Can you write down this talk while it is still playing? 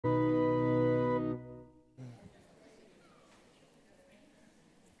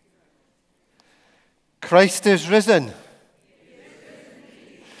Christ is risen.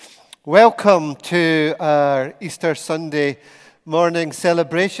 Welcome to our Easter Sunday morning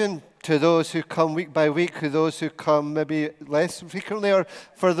celebration. To those who come week by week, to those who come maybe less frequently, or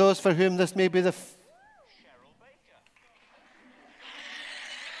for those for whom this may be the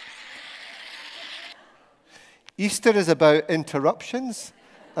Easter is about interruptions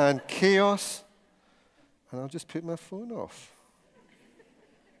and chaos. And I'll just put my phone off.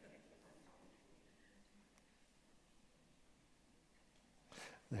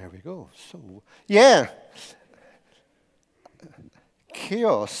 There we go. So, yeah.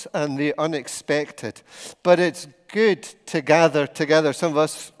 Chaos and the unexpected. But it's good to gather together. Some of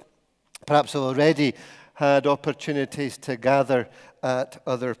us perhaps have already had opportunities to gather at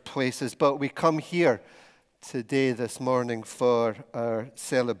other places. But we come here today, this morning, for our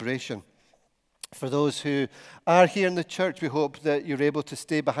celebration. For those who are here in the church, we hope that you're able to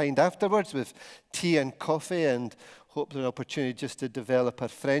stay behind afterwards with tea and coffee, and hope there's an opportunity just to develop our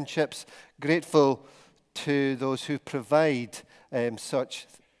friendships. Grateful to those who provide such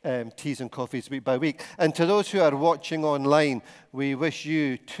teas and coffees week by week. And to those who are watching online, we wish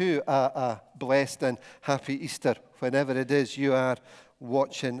you too a blessed and happy Easter whenever it is you are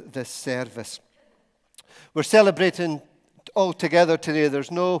watching this service. We're celebrating all together today.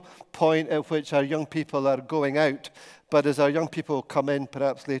 There's no point at which our young people are going out, but as our young people come in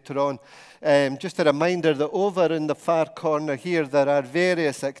perhaps later on, just a reminder that over in the far corner here there are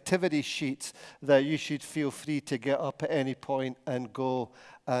various activity sheets that you should feel free to get up at any point and go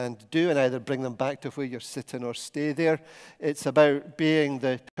and do, and either bring them back to where you're sitting or stay there. It's about being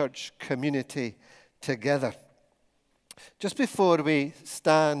the church community together. Just before we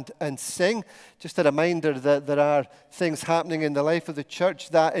stand and sing, just a reminder that there are things happening in the life of the church.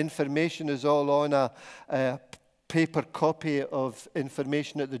 That information is all on a paper copy of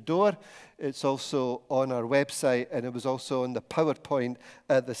information at the door. It's also on our website, and it was also on the PowerPoint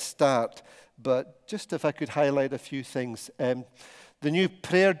at the start. But just if I could highlight a few things. The new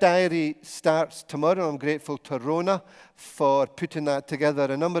prayer diary starts tomorrow. I'm grateful to Rona for putting that together.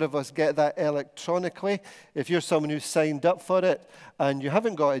 A number of us get that electronically. If you're someone who's signed up for it and you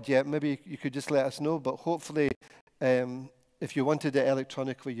haven't got it yet, maybe you could just let us know. But hopefully, if you wanted it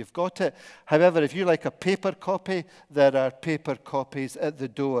electronically, you've got it. However, if you like a paper copy, there are paper copies at the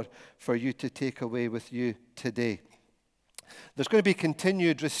door for you to take away with you today. There's going to be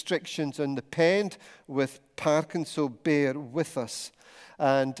continued restrictions on the Pend with parking, so bear with us.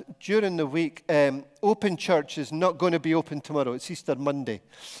 And during the week, Open Church is not going to be open tomorrow. It's Easter Monday.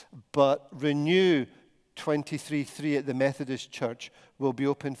 But Renew 23.3 at the Methodist Church will be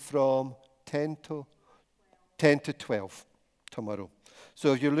open from 10 to 12 tomorrow.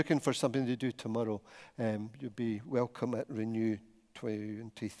 So if you're looking for something to do tomorrow, you'll be welcome at Renew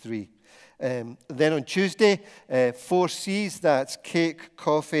 23. Then on Tuesday, 4 C's, that's cake,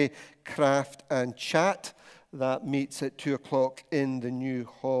 coffee, craft and chat. That meets at 2 o'clock in the new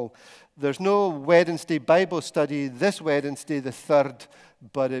hall. There's no Wednesday Bible study this Wednesday, the 3rd,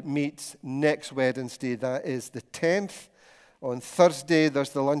 but it meets next Wednesday, that is the 10th. On Thursday, there's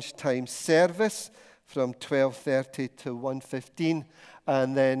the lunchtime service from 12:30 to 1:15.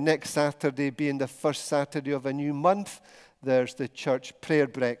 And then next Saturday, being the first Saturday of a new month, there's the church prayer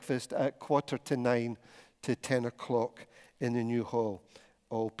breakfast at 8:45 to 10 o'clock in the new hall.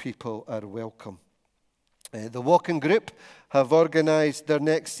 All people are welcome. The walking group have organised their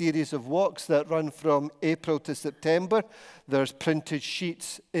next series of walks that run from April to September. There's printed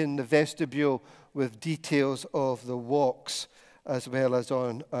sheets in the vestibule with details of the walks, as well as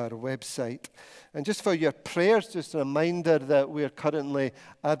on our website. And just for your prayers, just a reminder that we're currently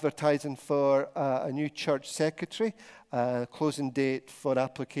advertising for a new church secretary. Closing date for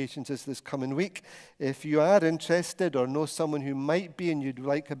applications is this coming week. If you are interested or know someone who might be and you'd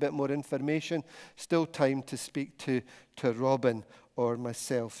like a bit more information, still time to speak to Robin or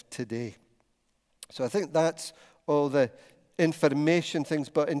myself today. So I think that's all the information things.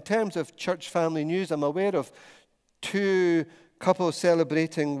 But in terms of church family news, I'm aware of 2 couples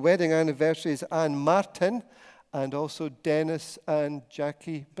celebrating wedding anniversaries, Anne Martin and also Dennis and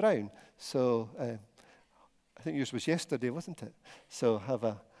Jackie Brown. So I think yours was yesterday, wasn't it? So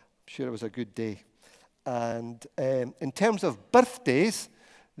I'm sure it was a good day. And in terms of birthdays,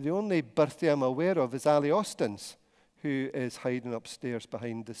 the only birthday I'm aware of is Ali Austin's, who is hiding upstairs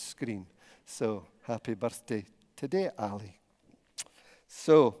behind the screen. So happy birthday today, Ali.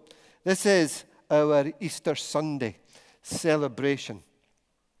 So this is our Easter Sunday celebration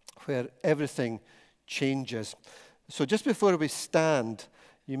where everything changes. So just before we stand,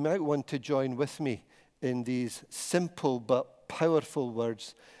 you might want to join with me in these simple but powerful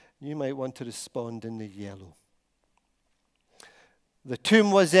words. You might want to respond in the yellow. The tomb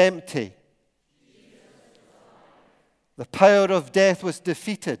was empty. The power of death was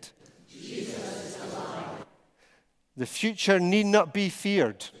defeated. Jesus is alive. The future need not be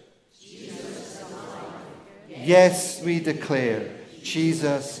feared. Jesus is alive. Yes, we declare,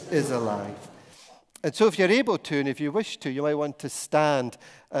 Jesus is alive. And so if you're able to, and if you wish to, you might want to stand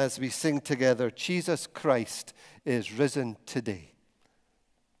as we sing together, Jesus Christ is risen today.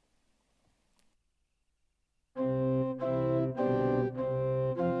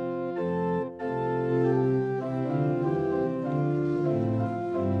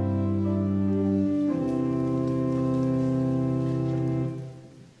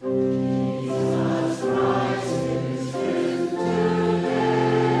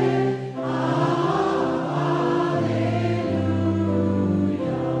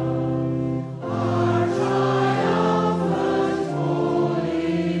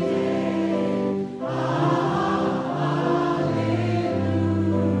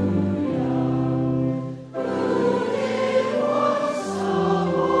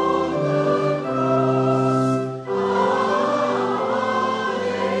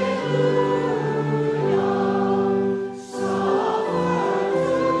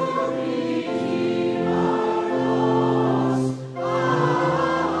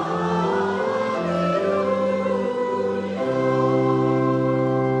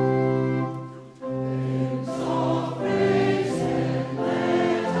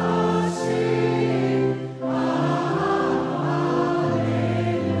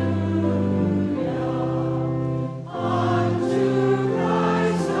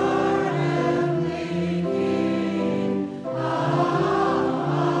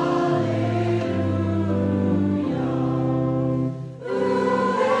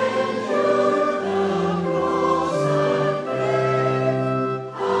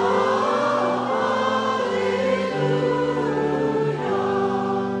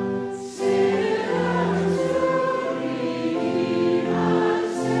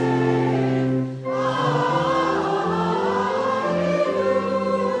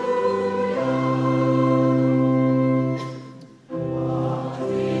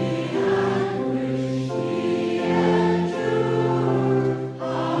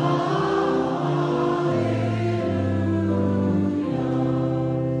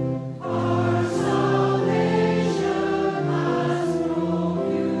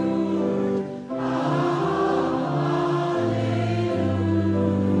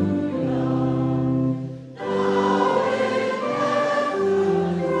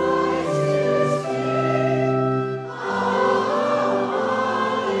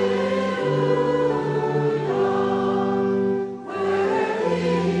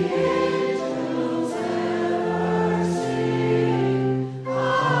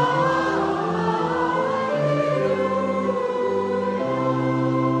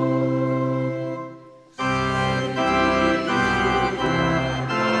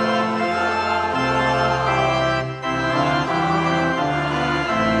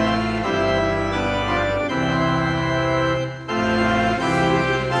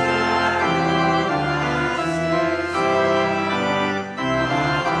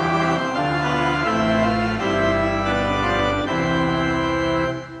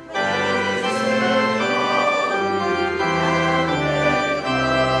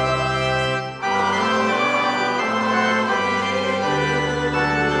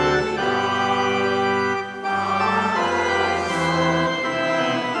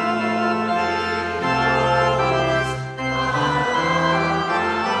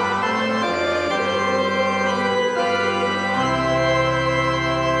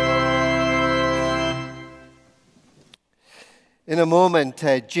 In a moment,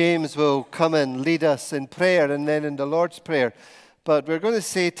 James will come and lead us in prayer and then in the Lord's Prayer. But we're going to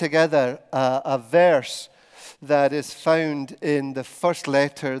say together a verse that is found in the first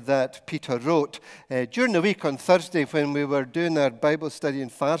letter that Peter wrote. During the week on Thursday, when we were doing our Bible study in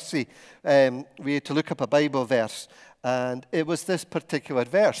Farsi, we had to look up a Bible verse. And it was this particular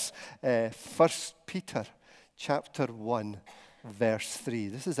verse, 1 Peter chapter 1, verse 3.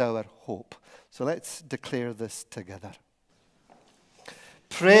 This is our hope. So let's declare this together.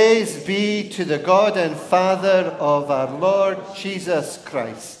 Praise be to the God and Father of our Lord Jesus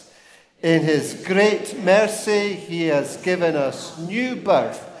Christ. In his great mercy, he has given us new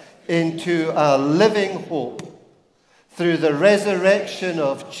birth into a living hope through the resurrection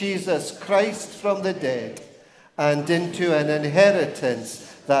of Jesus Christ from the dead and into an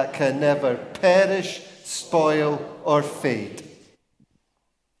inheritance that can never perish, spoil, or fade.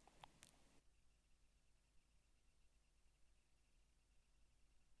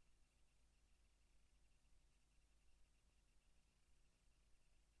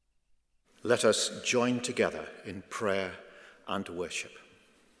 Let us join together in prayer and worship.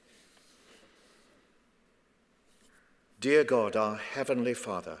 Dear God, our Heavenly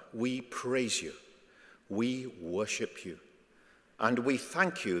Father, we praise you, we worship you, and we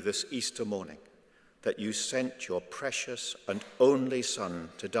thank you this Easter morning that you sent your precious and only Son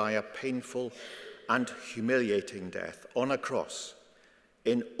to die a painful and humiliating death on a cross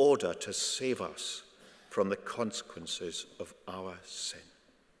in order to save us from the consequences of our sin.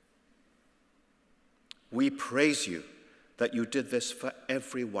 We praise you that you did this for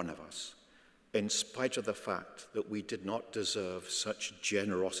every one of us, in spite of the fact that we did not deserve such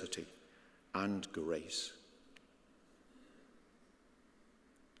generosity and grace.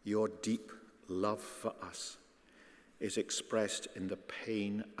 Your deep love for us is expressed in the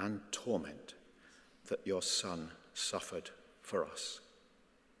pain and torment that your Son suffered for us.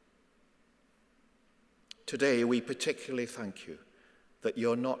 Today, we particularly thank you that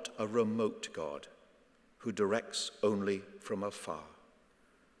you're not a remote God who directs only from afar,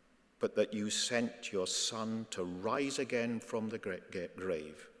 but that you sent your Son to rise again from the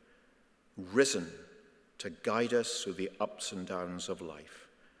grave, risen to guide us through the ups and downs of life,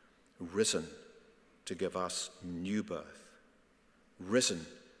 risen to give us new birth, risen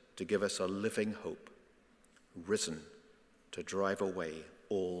to give us a living hope, risen to drive away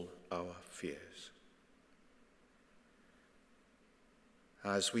all our fears.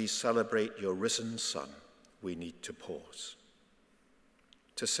 As we celebrate your risen Son, we need to pause,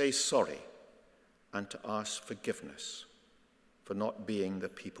 to say sorry and to ask forgiveness for not being the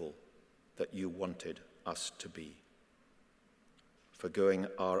people that you wanted us to be, for going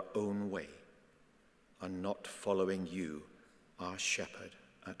our own way and not following you, our shepherd,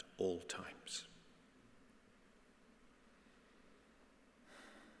 at all times.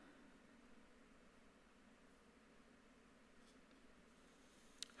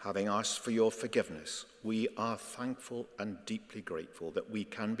 Having asked for your forgiveness, we are thankful and deeply grateful that we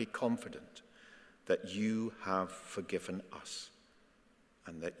can be confident that you have forgiven us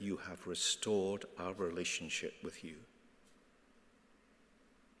and that you have restored our relationship with you.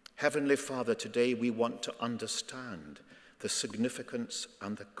 Heavenly Father, today we want to understand the significance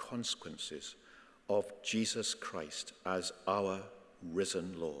and the consequences of Jesus Christ as our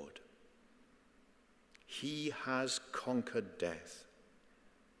risen Lord. He has conquered death.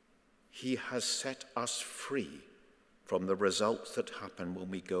 He has set us free from the results that happen when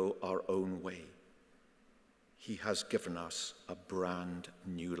we go our own way. He has given us a brand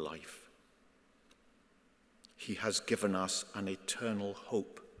new life. He has given us an eternal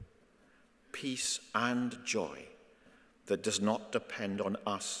hope, peace and joy that does not depend on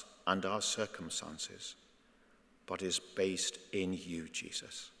us and our circumstances, but is based in you,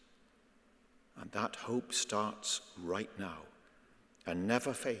 Jesus. And that hope starts right now and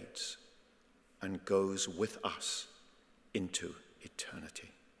never fades and goes with us into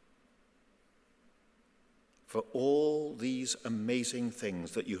eternity. For all these amazing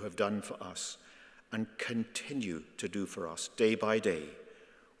things that you have done for us and continue to do for us day by day,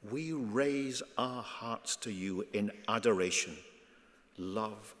 we raise our hearts to you in adoration,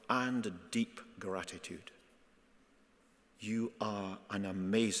 love, and deep gratitude. You are an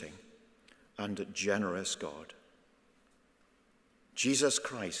amazing and generous God. Jesus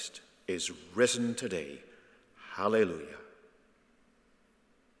Christ is risen today. Hallelujah.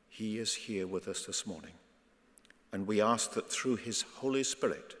 He is here with us this morning, and we ask that through his Holy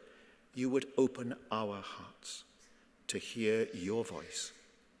Spirit, you would open our hearts to hear your voice,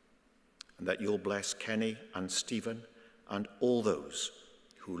 and that you'll bless Kenny and Stephen and all those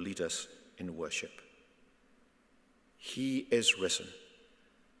who lead us in worship. He is risen.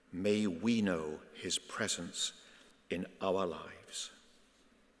 May we know his presence in our lives.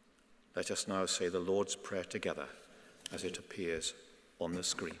 Let us now say the Lord's Prayer together as it appears on the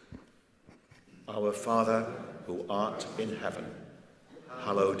screen. Our Father, who art in heaven,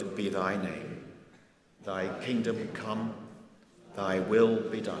 hallowed be thy name. Thy kingdom come, thy will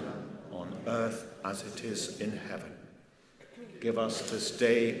be done, on earth as it is in heaven. Give us this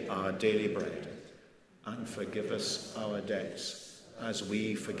day our daily bread, and forgive us our debts as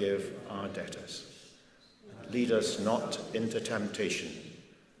we forgive our debtors. Lead us not into temptation,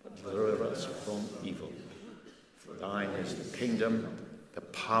 but deliver us from evil. For thine is the kingdom, the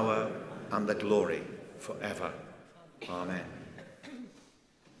power, and the glory forever. Amen.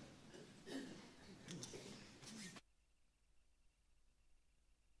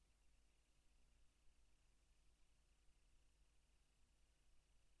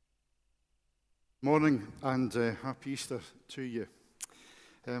 Morning and happy Easter to you.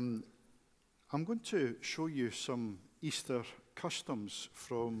 I'm going to show you some Easter customs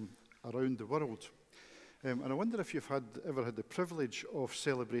from around the world. And I wonder if you've ever had the privilege of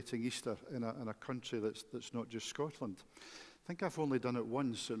celebrating Easter in a country that's not just Scotland. I think I've only done it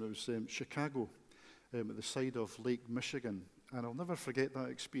once, and it was Chicago, at the side of Lake Michigan. And I'll never forget that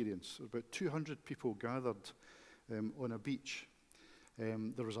experience. About 200 people gathered on a beach.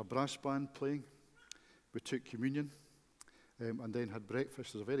 There was a brass band playing. We took communion and then had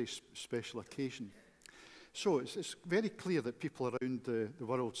breakfast. It was a very special occasion. So it's very clear that people around the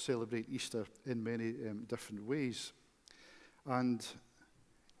world celebrate Easter in many different ways. And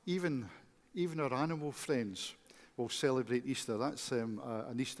even our animal friends will celebrate Easter. That's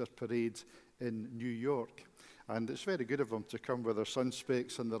an Easter parade in New York. And it's very good of them to come with their sun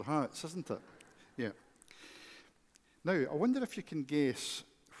specs and their hats, isn't it? Yeah. Now, I wonder if you can guess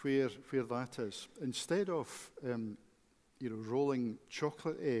where that is. Instead of rolling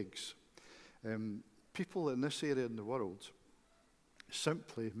chocolate eggs, people in this area in the world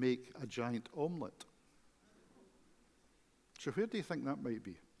simply make a giant omelette. So where do you think that might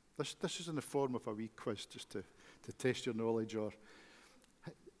be? This is in the form of a wee quiz, just to test your knowledge. Or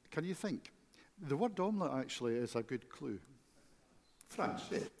can you think? The word omelette actually is a good clue. France,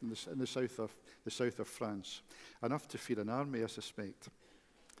 yeah, in the south of France, enough to feed an army, I suspect.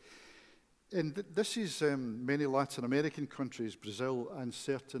 And this is many Latin American countries, Brazil, and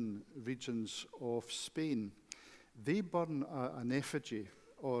certain regions of Spain. They burn an effigy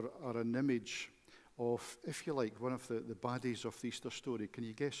or an image of, if you like, one of the baddies of the Easter story. Can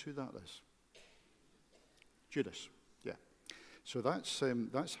you guess who that is? Judas. Yeah. So that's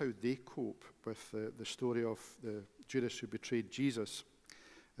how they cope with the story of the Judas who betrayed Jesus.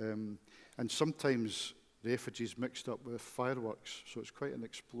 And sometimes the effigy is mixed up with fireworks, so it's quite an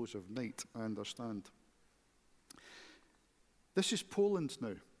explosive night, I understand. This is Poland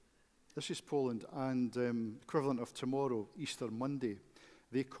now. This is Poland, and equivalent of tomorrow, Easter Monday,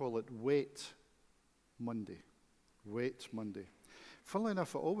 they call it Wet Monday. Wet Monday. Funnily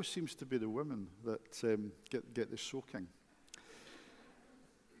enough, it always seems to be the women that get the soaking.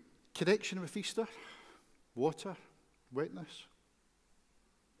 Connection with Easter? Water? Wetness?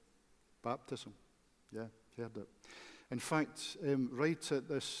 Baptism. Yeah, heard it. In fact, right at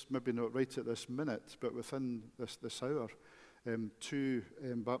this, maybe not right at this minute, but within this hour, 2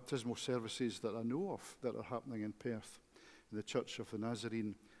 baptismal services that I know of that are happening in Perth, in the Church of the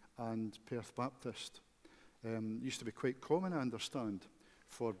Nazarene and Perth Baptist. Used to be quite common, I understand,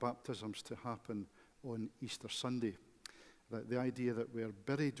 for baptisms to happen on Easter Sunday. The idea that we're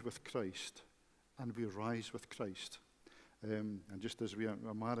buried with Christ and we rise with Christ. And just as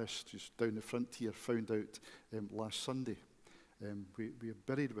Amaris, just down the front here, found out last Sunday, we are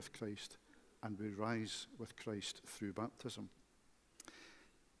buried with Christ and we rise with Christ through baptism.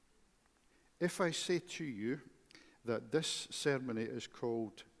 If I say to you that this ceremony is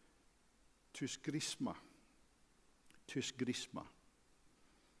called Tus Grisma,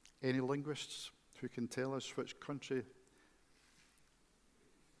 any linguists who can tell us which country?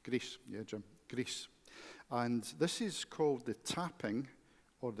 Greece, yeah, Jim, Greece. And this is called the tapping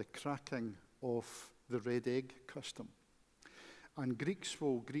or the cracking of the red egg custom. And Greeks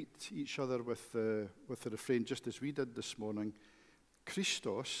will greet each other with the refrain, just as we did this morning,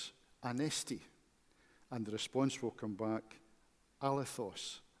 Christos anesti. And the response will come back,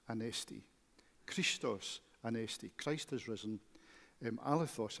 alethos anesti. Christos anesti. Christ is risen.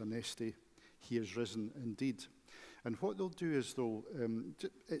 Alethos anesti. He is risen indeed. And what they'll do is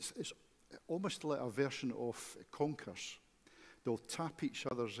it's almost like a version of Conkers. They'll tap each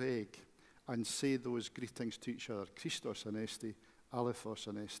other's egg and say those greetings to each other, Christos anesti, alethos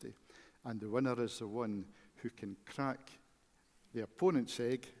anesti. And the winner is the one who can crack the opponent's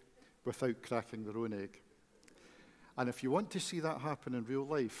egg without cracking their own egg. And if you want to see that happen in real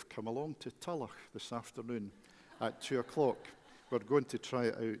life, come along to Tullach this afternoon at 2 o'clock. We're going to try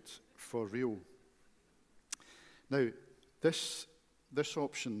it out for real. Now, this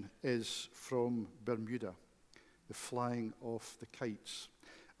option is from Bermuda, the flying of the kites.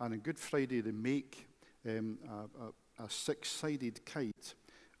 And on Good Friday, they make a 6-sided kite,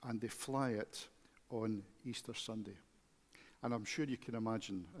 and they fly it on Easter Sunday. And I'm sure you can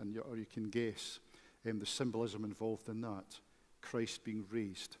imagine, or you can guess, the symbolism involved in that. Christ being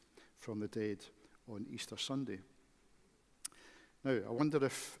raised from the dead on Easter Sunday. Now, I wonder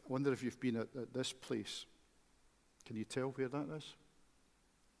if you've been at this place. Can you tell where that is?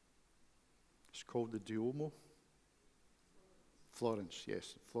 It's called the Duomo. Florence,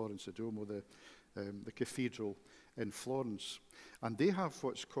 yes, Florence, the Duomo, the cathedral in Florence. And they have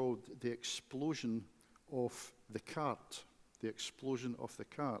what's called the explosion of the cart. The explosion of the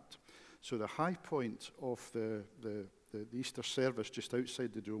cart. So the high point of the the Easter service just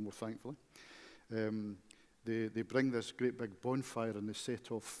outside the Duomo, thankfully. They bring this great big bonfire and they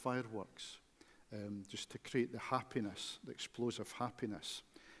set off fireworks just to create the happiness, the explosive happiness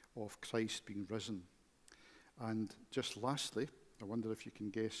of Christ being risen. And just lastly, I wonder if you can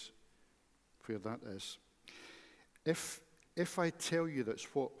guess where that is. If I tell you that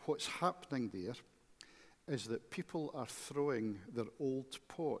what's happening there is that people are throwing their old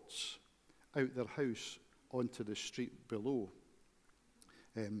pots out their house onto the street below,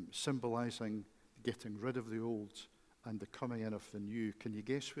 symbolizing getting rid of the old and the coming in of the new. Can you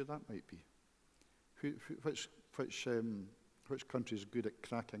guess where that might be? Which country is good at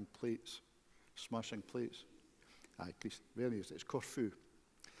cracking plates, smashing plates? Greece. There it is. It's Corfu,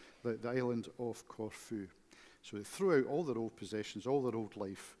 the island of Corfu. So they threw out all their old possessions, all their old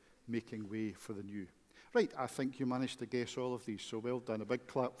life, making way for the new. Right, I think you managed to guess all of these, so well done. A big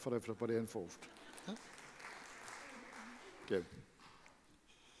clap for everybody involved. Good.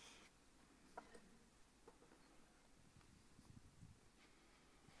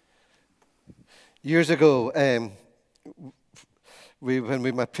 Years ago,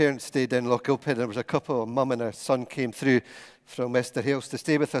 when my parents stayed in Lochgilphead, there was a couple, Mum and her son came through from Wester Hailes to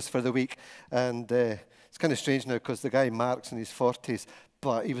stay with us for the week. And it's kind of strange now because the guy, Mark's in his 40s,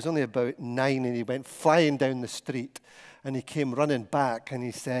 but he was only about 9 and he went flying down the street and he came running back and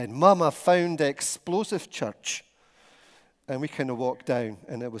he said, "Mum, I found Explosive Church." And we kind of walked down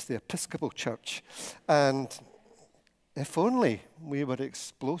and it was the Episcopal Church. And if only we were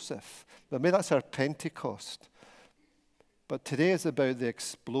explosive. But maybe that's our Pentecost. But today is about the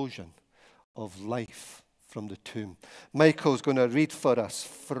explosion of life from the tomb. Michael's going to read for us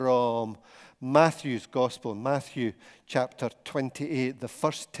from Matthew's Gospel, Matthew chapter 28, the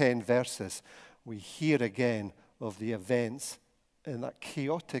first 10 verses. We hear again of the events in that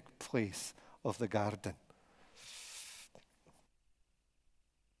chaotic place of the garden.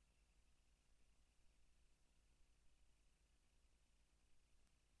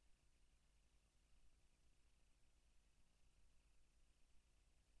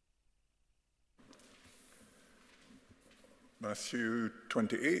 Matthew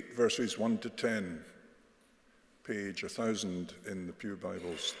 28, verses 1 to 10, page 1000 in the Pew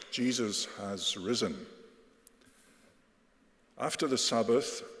Bibles. Jesus has risen. After the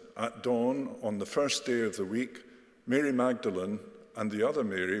Sabbath, at dawn on the first day of the week, Mary Magdalene and the other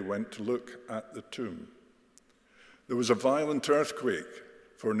Mary went to look at the tomb. There was a violent earthquake,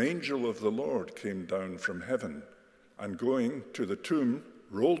 for an angel of the Lord came down from heaven, and going to the tomb,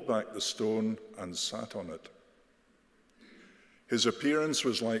 rolled back the stone and sat on it. His appearance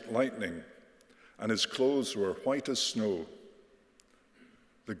was like lightning, and his clothes were white as snow.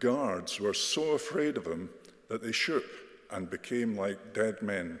 The guards were so afraid of him that they shook and became like dead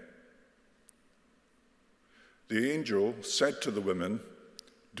men. The angel said to the women,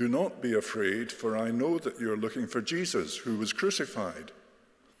 "Do not be afraid, for I know that you are looking for Jesus, who was crucified.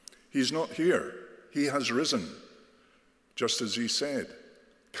 He's not here. He has risen, just as he said.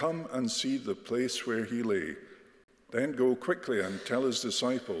 Come and see the place where he lay. Then go quickly and tell his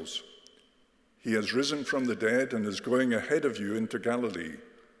disciples, he has risen from the dead and is going ahead of you into Galilee.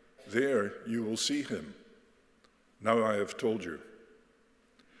 There you will see him. Now I have told you."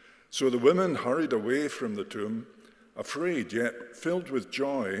 So the women hurried away from the tomb, afraid yet filled with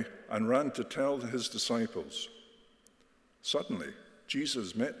joy, and ran to tell his disciples. Suddenly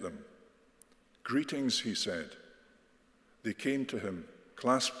Jesus met them. "Greetings," he said. They came to him,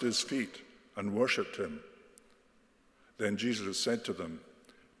 clasped his feet, and worshipped him. Then Jesus said to them,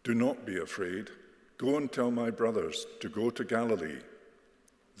 "Do not be afraid. Go and tell my brothers to go to Galilee.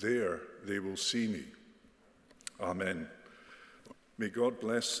 There they will see me." Amen. May God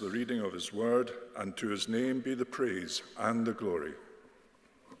bless the reading of his word, and to his name be the praise and the glory.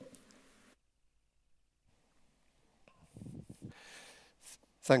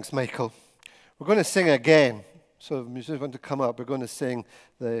 Thanks, Michael. We're going to sing again. So if musicians want to come up, we're going to sing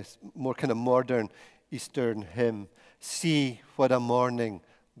the more kind of modern Eastern hymn, "See What a Morning,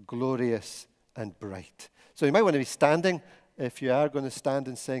 Glorious and Bright." So you might want to be standing, if you are going to stand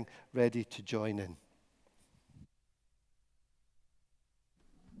and sing, ready to join in.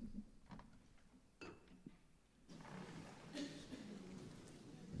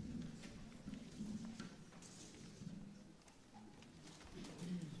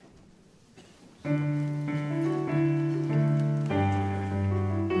 Morning,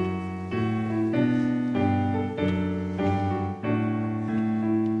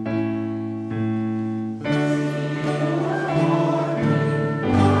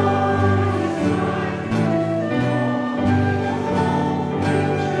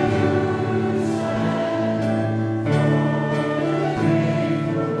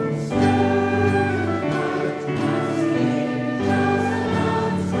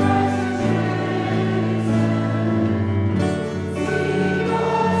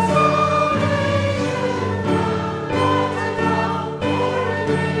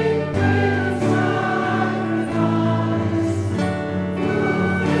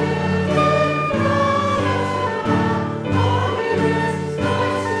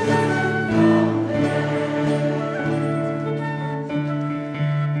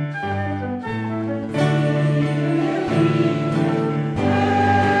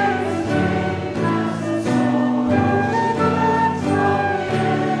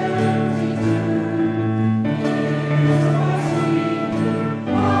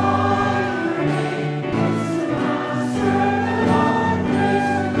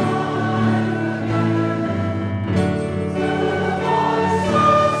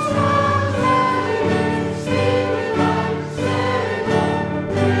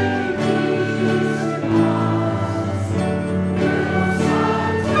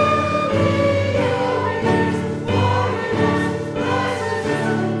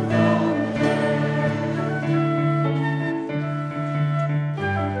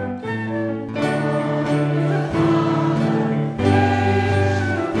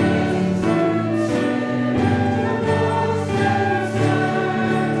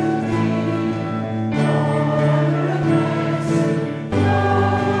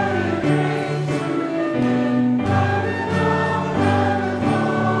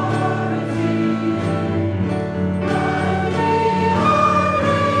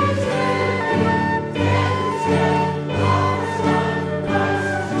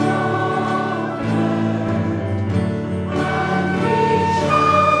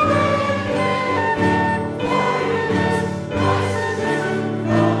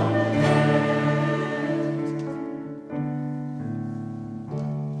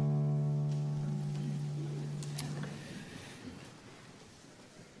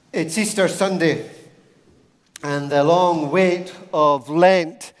 It's Easter Sunday, and the long wait of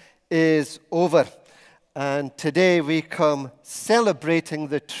Lent is over. And today we come celebrating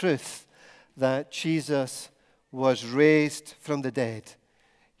the truth that Jesus was raised from the dead.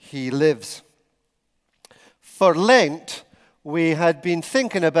 He lives. For Lent, we had been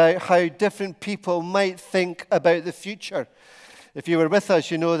thinking about how different people might think about the future. If you were with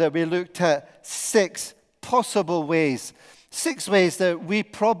us, you know that we looked at 6 possible ways. 6 ways that we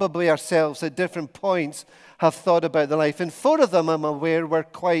probably ourselves at different points have thought about the life. And 4 of them, I'm aware, were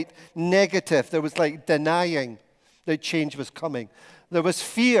quite negative. There was like denying that change was coming. There was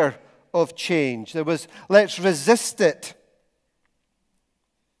fear of change. There was, let's resist it.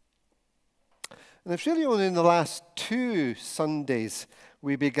 And it's really only in the last 2 Sundays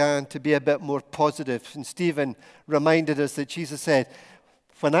we began to be a bit more positive. And Stephen reminded us that Jesus said,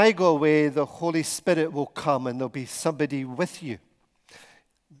 when I go away, the Holy Spirit will come and there'll be somebody with you.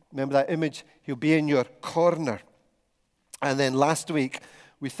 Remember that image? He'll be in your corner. And then last week,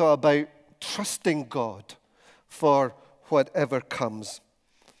 we thought about trusting God for whatever comes.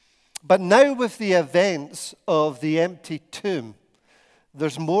 But now with the events of the empty tomb,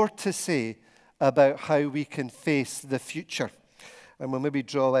 there's more to say about how we can face the future. And we'll maybe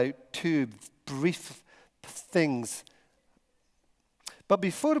draw out 2 brief things. But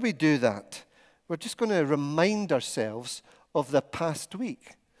before we do that, we're just going to remind ourselves of the past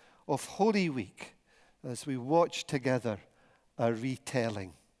week, of Holy Week, as we watch together a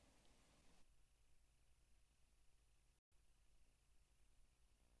retelling.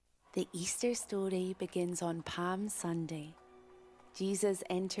 The Easter story begins on Palm Sunday. Jesus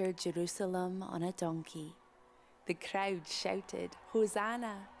entered Jerusalem on a donkey. The crowd shouted,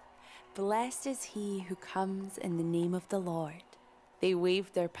 "Hosanna! Blessed is he who comes in the name of the Lord." They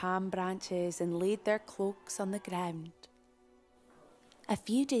waved their palm branches and laid their cloaks on the ground. A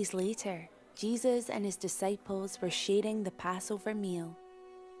few days later, Jesus and his disciples were sharing the Passover meal.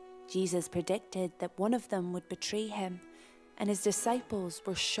 Jesus predicted that one of them would betray him, and his disciples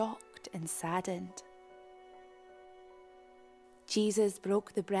were shocked and saddened. Jesus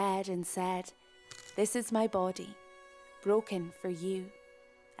broke the bread and said, "This is my body, broken for you."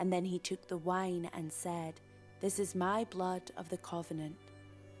 And then he took the wine and said, "This is my blood of the covenant,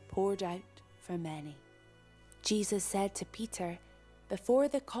 poured out for many." Jesus said to Peter, "Before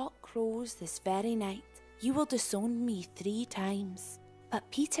the cock crows this very night, you will disown me 3 times.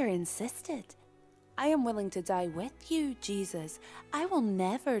 But Peter insisted, "I am willing to die with you, Jesus. I will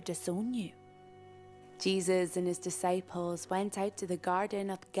never disown you." Jesus and his disciples went out to the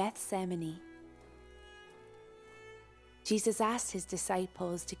Garden of Gethsemane. Jesus asked his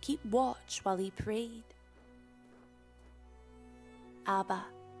disciples to keep watch while he prayed. "Abba,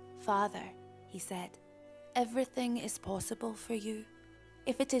 Father," he said, "everything is possible for you.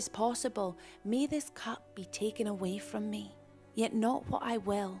 If it is possible, may this cup be taken away from me. Yet not what I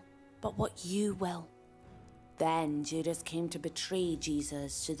will, but what you will." Then Judas came to betray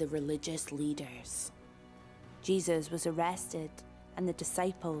Jesus to the religious leaders. Jesus was arrested, and the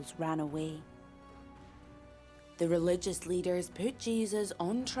disciples ran away. The religious leaders put Jesus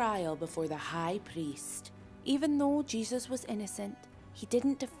on trial before the high priest. Even though Jesus was innocent, he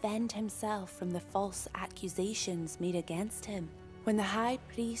didn't defend himself from the false accusations made against him. When the high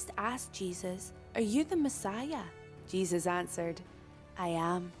priest asked Jesus, "Are you the Messiah?" Jesus answered, "I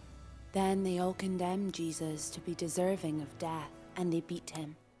am." Then they all condemned Jesus to be deserving of death, and they beat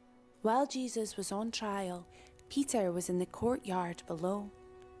him. While Jesus was on trial, Peter was in the courtyard below.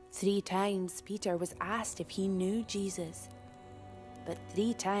 3 times Peter was asked if he knew Jesus, but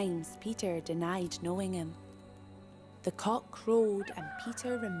 3 times Peter denied knowing him. The cock crowed, and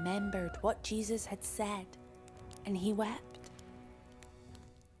Peter remembered what Jesus had said, and he wept.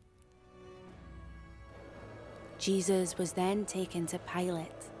 Jesus was then taken to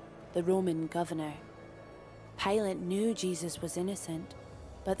Pilate, the Roman governor. Pilate knew Jesus was innocent,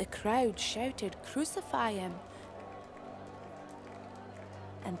 but the crowd shouted, "Crucify him!"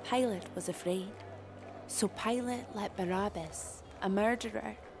 And Pilate was afraid. So Pilate let Barabbas, a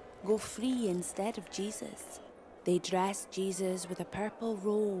murderer, go free instead of Jesus. They dressed Jesus with a purple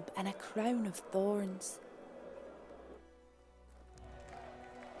robe and a crown of thorns.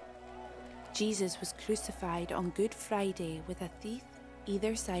 Jesus was crucified on Good Friday with a thief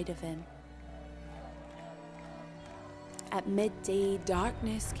either side of him. At midday,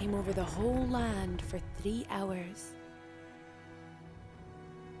 darkness came over the whole land for 3 hours.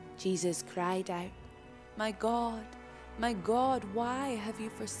 Jesus cried out, my God, why have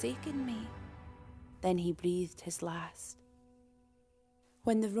you forsaken me?" Then he breathed his last.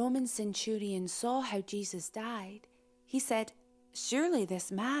 When the Roman centurion saw how Jesus died, he said, Surely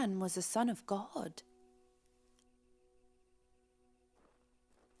this man was the Son of God.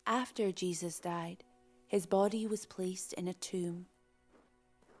 After Jesus died, his body was placed in a tomb,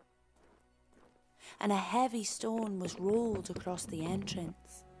 and a heavy stone was rolled across the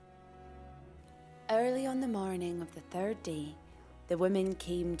entrance. Early on the morning of the third day, the women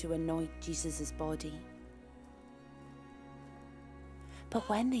came to anoint Jesus' body. But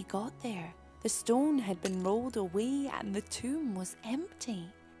when they got there, the stone had been rolled away and the tomb was empty.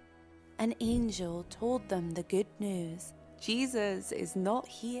 An angel told them the good news. Jesus is not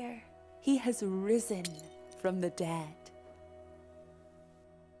here. He has risen from the dead.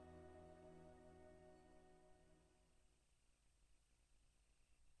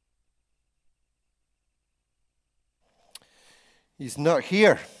 He's not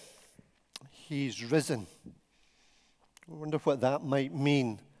here. He's risen. I wonder what that might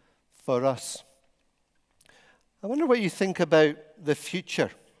mean for us. I wonder what you think about the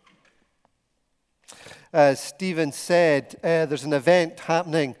future. As Stephen said, there's an event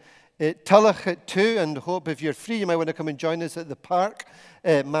happening at Tullach at 2, and hope if you're free, you might want to come and join us at the park,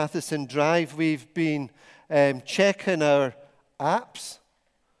 Matheson Drive. We've been checking our apps.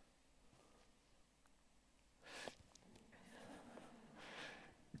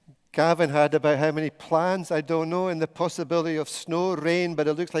 Gavin had about how many plans, I don't know, and the possibility of snow, rain, but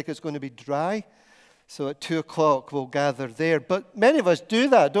it looks like it's going to be dry. So at 2 o'clock we'll gather there. But many of us do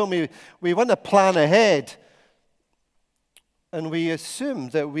that, don't we? We want to plan ahead. And we assume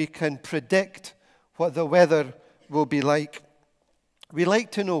that we can predict what the weather will be like. We like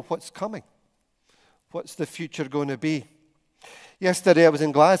to know what's coming. What's the future going to be? Yesterday I was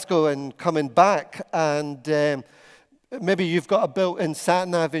in Glasgow and coming back, and maybe you've got a built-in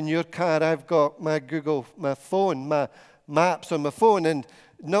sat-nav in your car. I've got my phone, my maps on my phone, and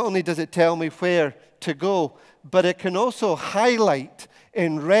not only does it tell me where to go, but it can also highlight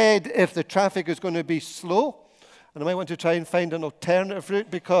in red if the traffic is going to be slow. And I might want to try and find an alternative route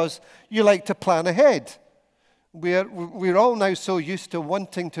because you like to plan ahead. We're all now so used to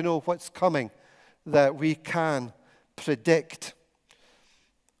wanting to know what's coming that we can predict.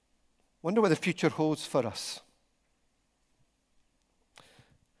 Wonder what the future holds for us.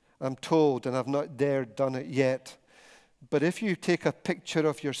 I'm told, and I've not dared done it yet, but if you take a picture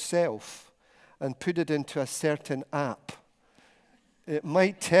of yourself and put it into a certain app, it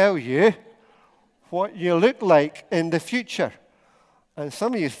might tell you what you look like in the future. And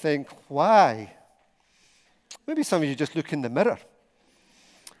some of you think, why? Maybe some of you just look in the mirror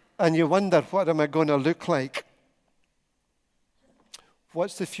and you wonder, what am I going to look like?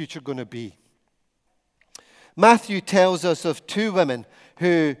 What's the future going to be? Matthew tells us of 2 women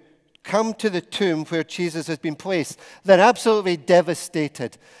who come to the tomb where Jesus has been placed. They're absolutely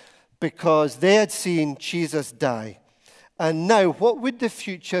devastated because they had seen Jesus die. And now, what would the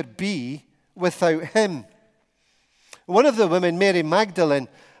future be without him? One of the women, Mary Magdalene,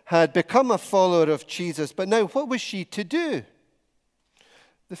 had become a follower of Jesus, but now what was she to do?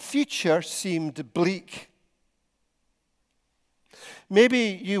 The future seemed bleak.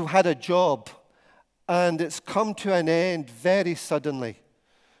 Maybe you had a job and it's come to an end very suddenly.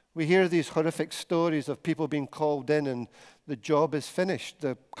 We hear these horrific stories of people being called in and the job is finished.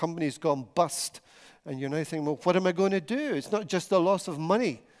 The company's gone bust. And you're now thinking, well, what am I going to do? It's not just the loss of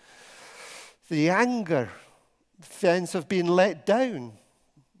money. The anger, the sense of being let down.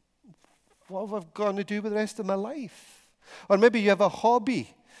 What have I going to do with the rest of my life? Or maybe you have a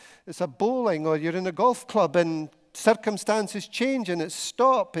hobby. It's a bowling, or you're in a golf club and circumstances change and it's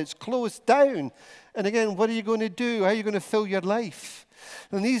stopped, it's closed down. And again, what are you going to do? How are you going to fill your life?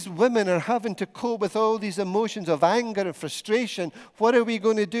 And these women are having to cope with all these emotions of anger and frustration. What are we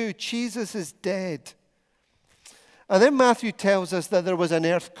going to do? Jesus is dead. And then Matthew tells us that there was an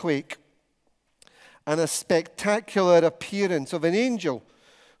earthquake and a spectacular appearance of an angel,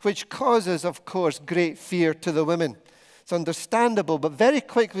 which causes, of course, great fear to the women. It's understandable, but very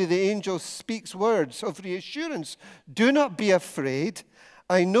quickly the angel speaks words of reassurance. Do not be afraid.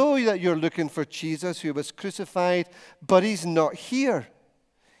 I know that you're looking for Jesus who was crucified, but he's not here.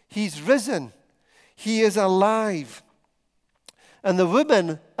 He's risen. He is alive. And the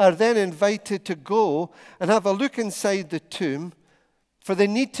women are then invited to go and have a look inside the tomb, for they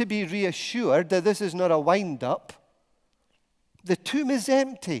need to be reassured that this is not a wind-up. The tomb is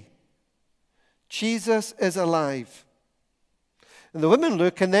empty. Jesus is alive. And the women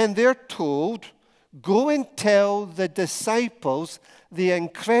look, and then they're told, go and tell the disciples the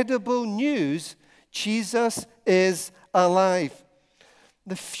incredible news, Jesus is alive.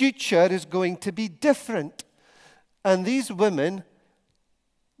 The future is going to be different. And these women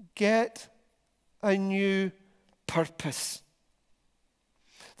get a new purpose.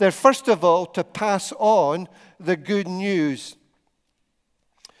 They're first of all to pass on the good news.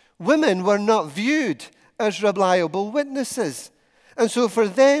 Women were not viewed as reliable witnesses. And so for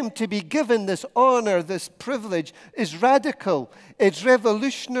them to be given this honor, this privilege, is radical. It's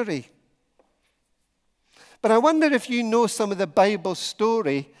revolutionary. But I wonder if you know some of the Bible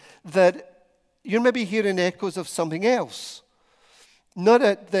story that you're maybe hearing echoes of something else. Not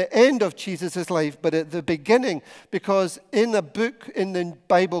at the end of Jesus' life, but at the beginning. Because in a book in the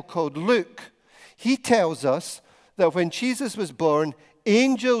Bible called Luke, he tells us that when Jesus was born,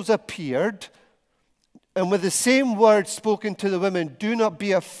 angels appeared, and with the same words spoken to the women, do not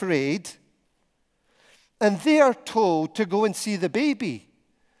be afraid. And they are told to go and see the baby.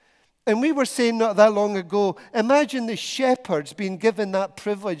 And we were saying not that long ago, imagine the shepherds being given that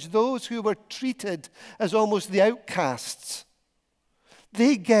privilege, those who were treated as almost the outcasts.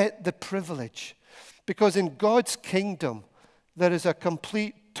 They get the privilege because in God's kingdom, there is a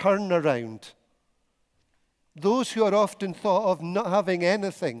complete turnaround. Those who are often thought of not having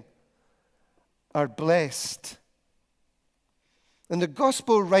anything are blessed. And the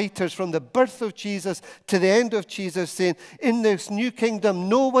gospel writers from the birth of Jesus to the end of Jesus saying, in this new kingdom,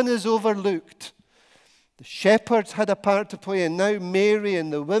 no one is overlooked. The shepherds had a part to play, and now Mary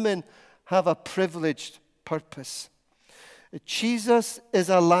and the women have a privileged purpose. Jesus is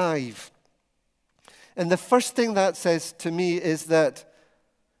alive. And the first thing that says to me is that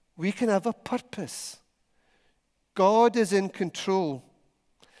we can have a purpose. God is in control.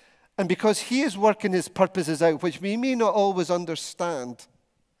 And because he is working his purposes out, which we may not always understand,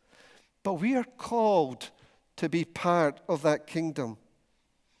 but we are called to be part of that kingdom.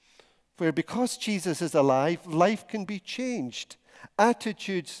 Where because Jesus is alive, life can be changed.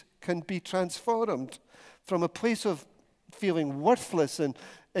 Attitudes can be transformed from a place of feeling worthless and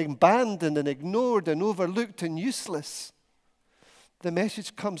abandoned and ignored and overlooked and useless. The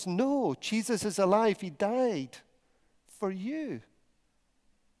message comes, no, Jesus is alive. He died for you.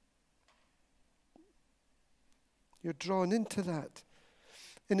 You're drawn into that.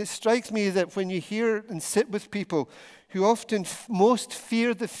 And it strikes me that when you hear and sit with people who often most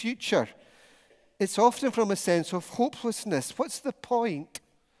fear the future, it's often from a sense of hopelessness. What's the point?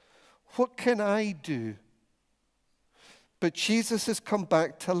 What can I do? But Jesus has come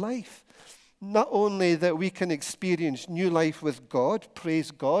back to life. Not only that we can experience new life with God,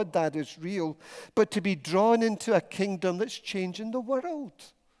 praise God, that is real, but to be drawn into a kingdom that's changing the world.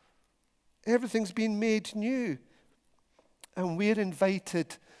 Everything's been made new. And we're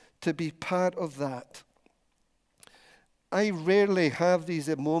invited to be part of that. I rarely have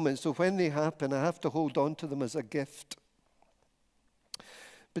these moments, so when they happen, I have to hold on to them as a gift.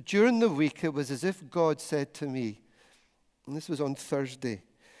 But during the week, it was as if God said to me, and this was on Thursday,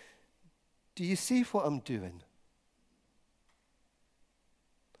 do you see what I'm doing?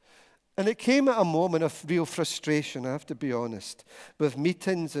 And it came at a moment of real frustration, I have to be honest, with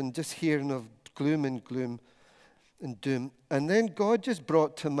meetings and just hearing of gloom and doom. And then God just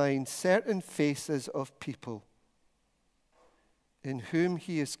brought to mind certain faces of people in whom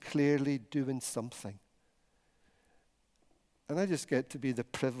he is clearly doing something. And I just get to be the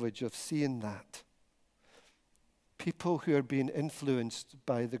privilege of seeing that. People who are being influenced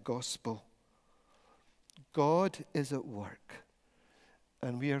by the gospel. God is at work.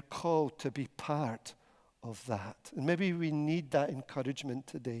 And we are called to be part of that. And maybe we need that encouragement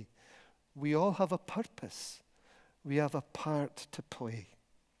today. We all have a purpose. We have a part to play.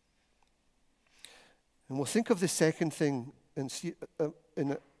 And we'll think of the second thing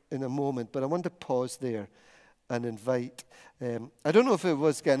in a moment, but I want to pause there and invite. I don't know if it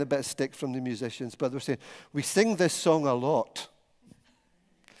was getting a bit of stick from the musicians, but they were saying, we sing this song a lot.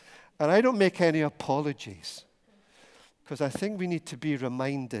 And I don't make any apologies, because I think we need to be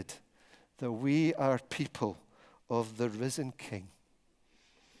reminded that we are people of the risen King,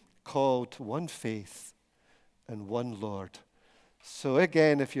 called one faith and one Lord. So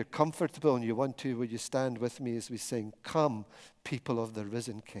again, if you're comfortable and you want to, would you stand with me as we sing, Come, People of the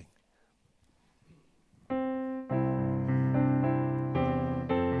Risen King.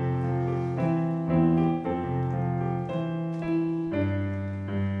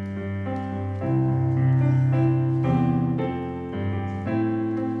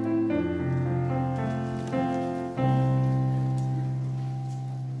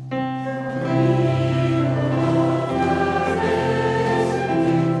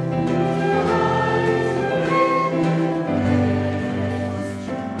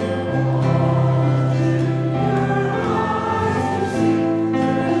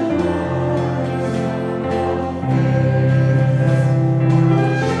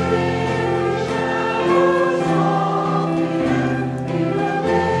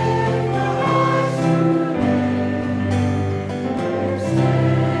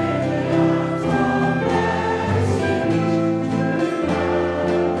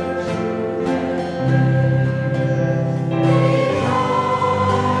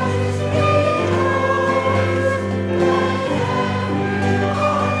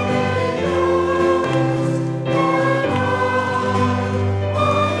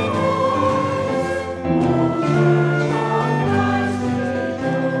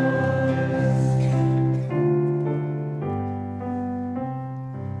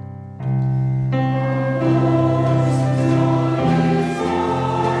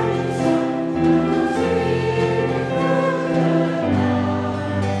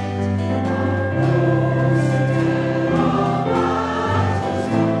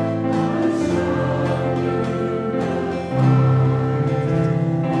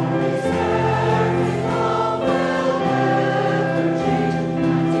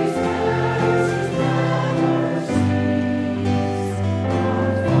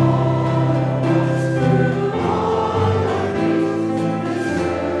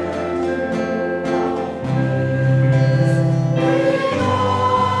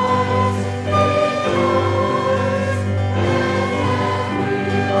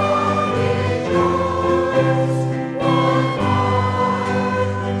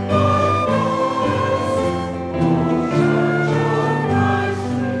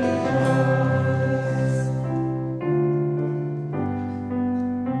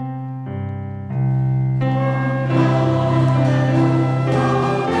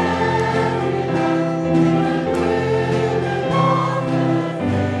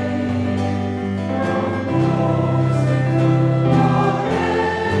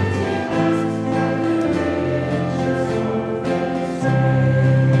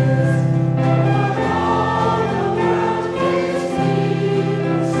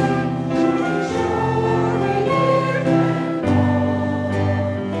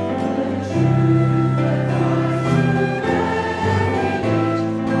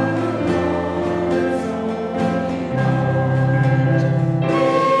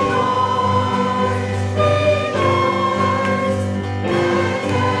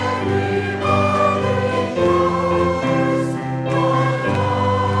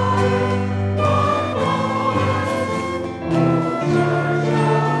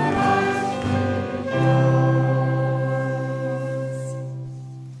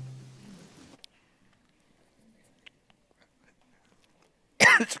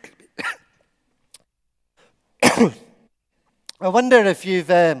 I wonder if you've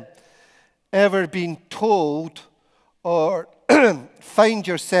ever been told or find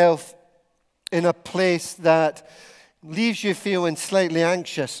yourself in a place that leaves you feeling slightly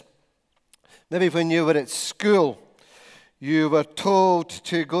anxious. Maybe when you were at school, you were told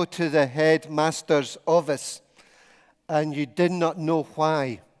to go to the headmaster's office and you did not know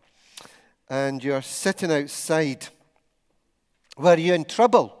why. And you're sitting outside. Were you in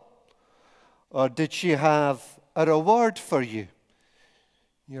trouble? Or did she have a reward for you?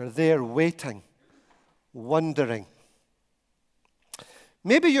 You're there waiting, wondering.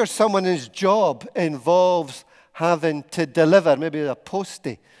 Maybe you're someone whose job involves having to deliver, maybe a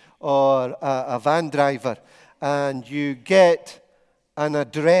postie or a van driver, and you get an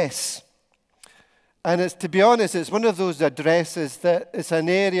address. And it's, to be honest, it's one of those addresses that it's an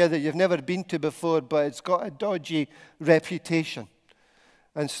area that you've never been to before, but it's got a dodgy reputation.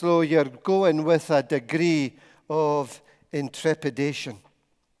 And so you're going with a degree of intrepidation.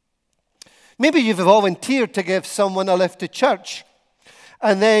 Maybe you've volunteered to give someone a lift to church,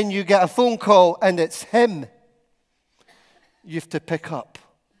 and then you get a phone call and it's him you have to pick up.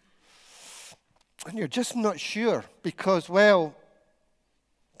 And you're just not sure because, well,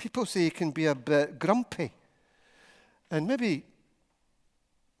 people say you can be a bit grumpy. And maybe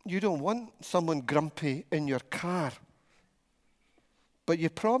you don't want someone grumpy in your car, but you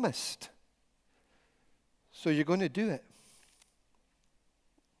promised. So you're going to do it.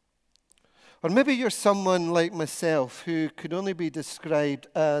 Or maybe you're someone like myself who could only be described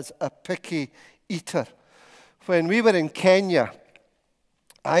as a picky eater. When we were in Kenya,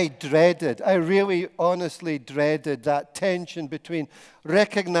 I really honestly dreaded that tension between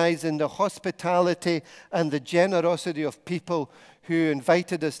recognizing the hospitality and the generosity of people who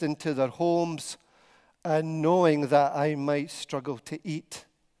invited us into their homes and knowing that I might struggle to eat.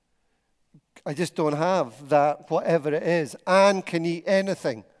 I just don't have that, whatever it is. Anne can eat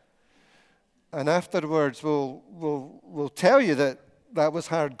anything. And afterwards, we'll tell you that that was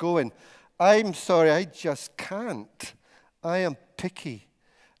hard going. I'm sorry, I just can't. I am picky.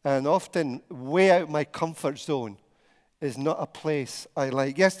 And often, way out my comfort zone is not a place I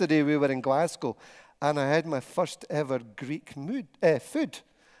like. Yesterday, we were in Glasgow, and I had my first ever Greek food.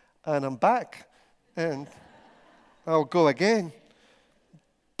 And I'm back, and I'll go again.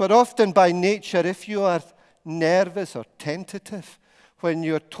 But often, by nature, if you are nervous or tentative, when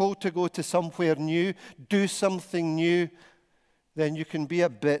you're told to go to somewhere new, do something new, then you can be a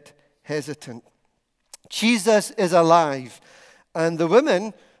bit hesitant. Jesus is alive. And the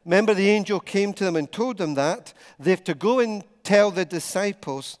women, remember the angel came to them and told them that. They have to go and tell the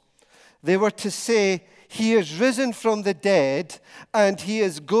disciples. They were to say, he is risen from the dead, and he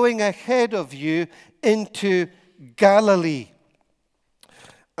is going ahead of you into Galilee.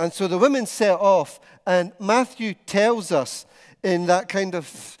 And so the women set off, and Matthew tells us in that kind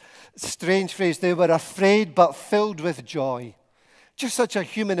of strange phrase, they were afraid but filled with joy. Just such a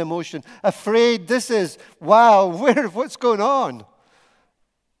human emotion. Afraid, this is, wow, what's going on?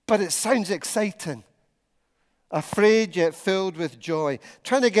 But it sounds exciting. Afraid yet filled with joy.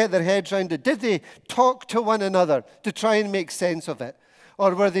 Trying to get their heads around it. Did they talk to one another to try and make sense of it?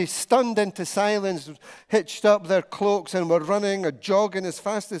 Or were they stunned into silence, hitched up their cloaks and were running or jogging as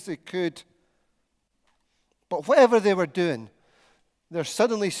fast as they could? But whatever they were doing, they're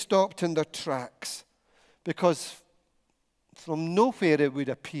suddenly stopped in their tracks because from nowhere it would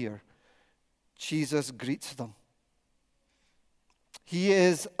appear, Jesus greets them. He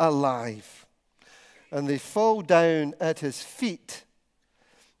is alive. And they fall down at his feet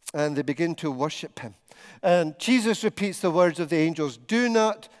and they begin to worship him. And Jesus repeats the words of the angels, do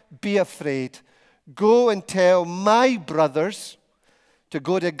not be afraid. Go and tell my brothers to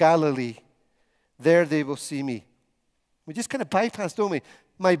go to Galilee. There they will see me. We just kind of bypass, don't we?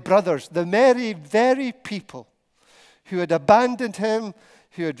 My brothers, the very people who had abandoned him,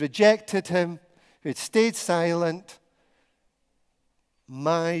 who had rejected him, who had stayed silent.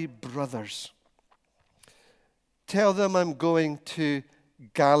 My brothers. Tell them I'm going to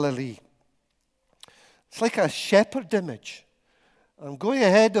Galilee. It's like a shepherd image. I'm going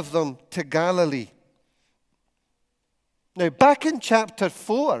ahead of them to Galilee. Now, back in chapter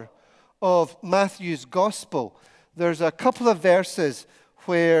 4 of Matthew's Gospel, there's a couple of verses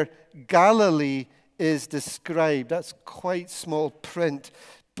where Galilee is described. That's quite small print,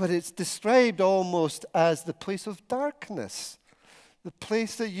 but it's described almost as the place of darkness, the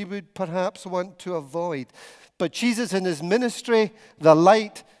place that you would perhaps want to avoid. But Jesus in his ministry, the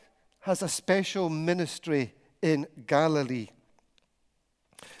light, has a special ministry in Galilee.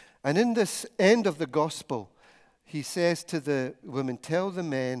 And in this end of the Gospel, he says to the women, tell the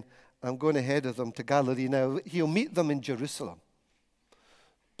men, I'm going ahead of them to Galilee. Now, he'll meet them in Jerusalem.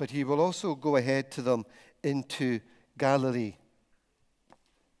 but he will also go ahead to them into Galilee.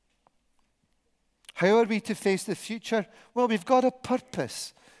 How are we to face the future? Well, we've got a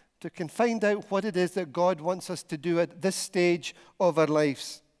purpose to find out what it is that God wants us to do at this stage of our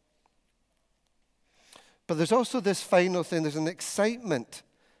lives. But there's also this final thing. There's an excitement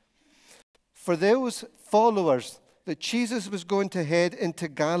for those followers that Jesus was going to head into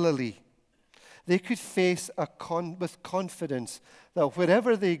Galilee. They could face with confidence that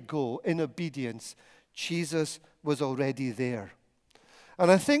wherever they go in obedience, Jesus was already there.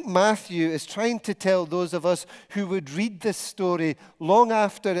 And I think Matthew is trying to tell those of us who would read this story long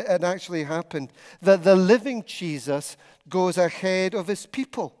after it had actually happened, that the living Jesus goes ahead of his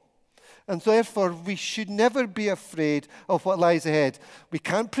people. And therefore, we should never be afraid of what lies ahead. We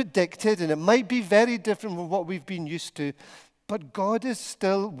can't predict it, and it might be very different from what we've been used to, but God is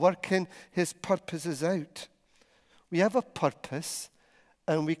still working his purposes out. We have a purpose,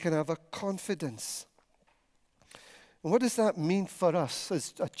 and we can have a confidence. And what does that mean for us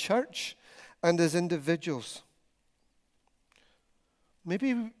as a church and as individuals?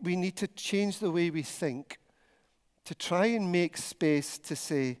 Maybe we need to change the way we think to try and make space to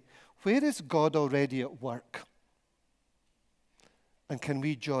say, where is God already at work? And can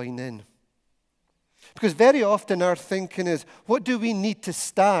we join in? Because very often our thinking is, what do we need to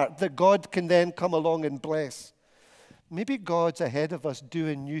start that God can then come along and bless? Maybe God's ahead of us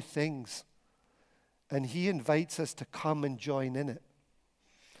doing new things. And he invites us to come and join in it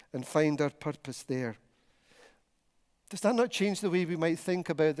and find our purpose there. Does that not change the way we might think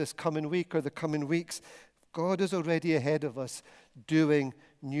about this coming week or the coming weeks? God is already ahead of us doing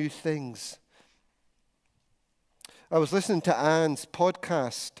new things. I was listening to Anne's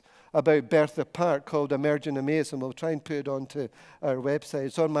podcast about Bertha Park called Emerging Amaze, and we'll try and put it onto our website.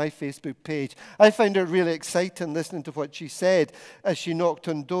 It's on my Facebook page. I found it really exciting listening to what she said. As she knocked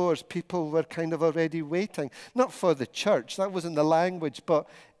on doors, people were kind of already waiting. Not for the church, that wasn't the language, but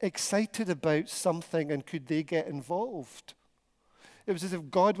excited about something, and could they get involved? It was as if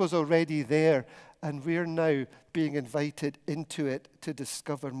God was already there, and we're now being invited into it to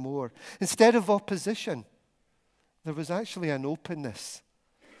discover more. Instead of opposition, there was actually an openness.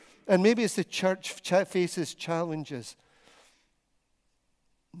 And maybe as the church faces challenges,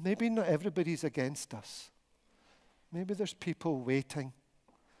 maybe not everybody's against us. Maybe there's people waiting,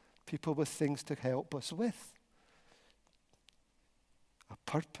 people with things to help us with. A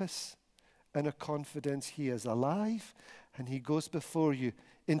purpose and a confidence. He is alive, and he goes before you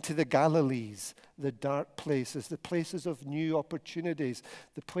into the Galilees, the dark places, the places of new opportunities,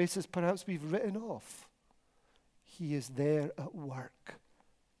 the places perhaps we've written off. He is there at work.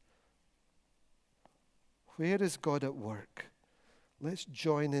 Where is God at work? Let's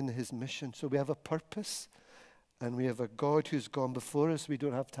join in his mission. So we have a purpose, and we have a God who's gone before us. We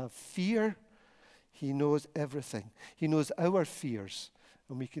don't have to have fear. He knows everything. He knows our fears,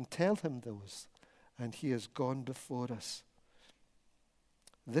 and we can tell him those, and he has gone before us.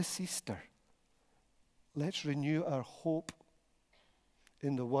 This Easter, let's renew our hope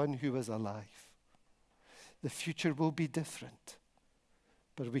in the one who is alive. The future will be different,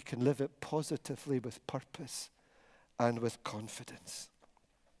 but we can live it positively with purpose and with confidence.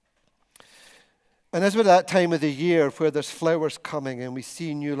 And as we're at that time of the year where there's flowers coming and we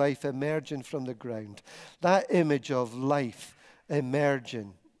see new life emerging from the ground, that image of life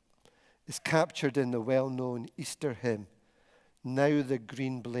emerging is captured in the well-known Easter hymn, "Now the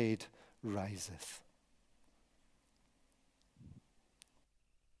green blade riseth."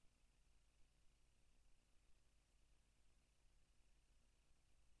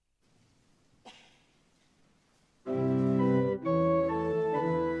 Amen.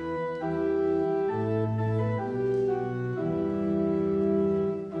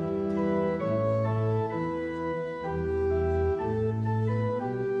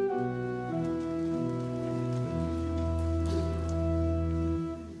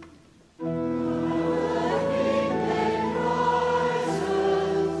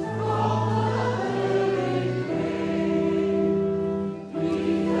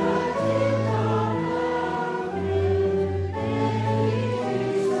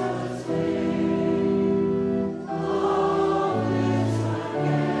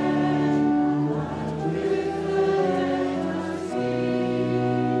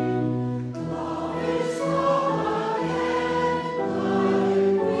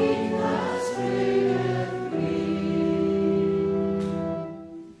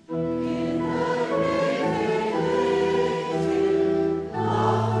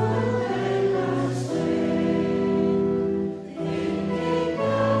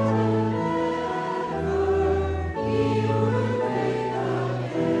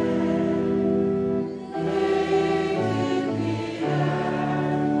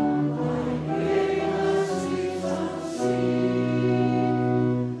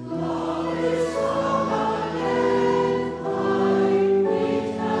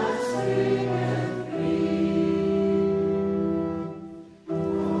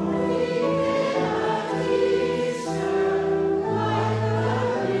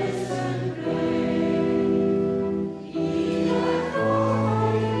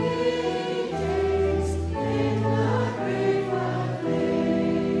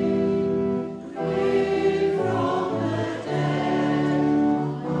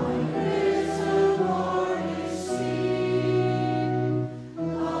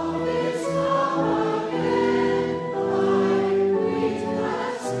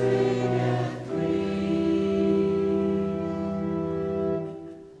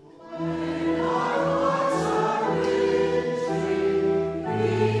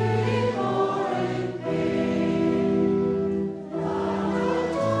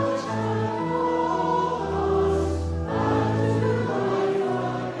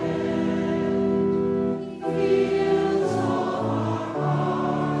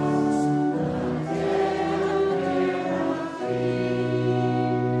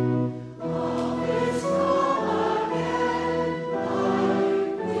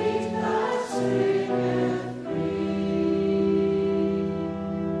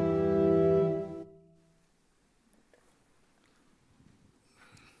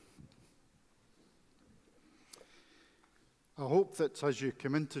 hope that as you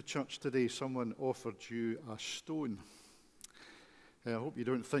come into church today, someone offered you a stone. I hope you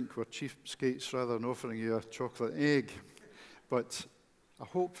don't think we're cheapskates rather than offering you a chocolate egg. But I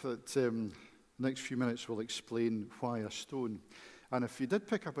hope that the next few minutes will explain why a stone. And if you did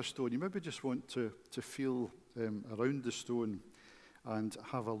pick up a stone, you maybe just want to feel around the stone and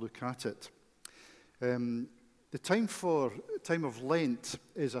have a look at it. The time of Lent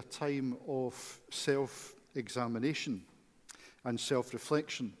is a time of self-examination and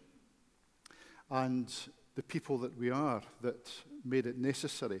self-reflection. And the people that we are that made it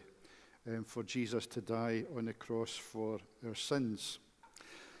necessary for Jesus to die on the cross for our sins.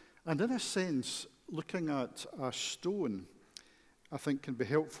 And in a sense, looking at a stone, I think can be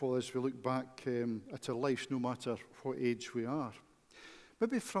helpful as we look back at our lives, no matter what age we are.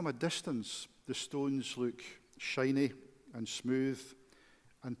 Maybe from a distance, the stones look shiny and smooth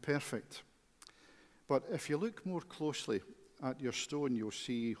and perfect. But if you look more closely at your stone, you'll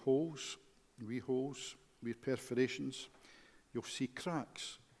see holes, wee perforations. You'll see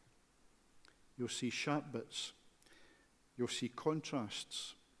cracks. You'll see sharp bits. You'll see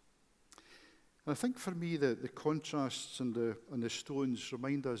contrasts. And I think for me, the contrasts and the stones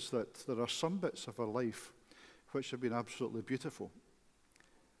remind us that there are some bits of our life which have been absolutely beautiful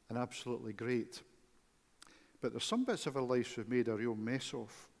and absolutely great. But there's some bits of our lives we've made a real mess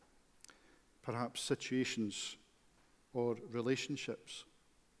of. Perhaps situations or relationships.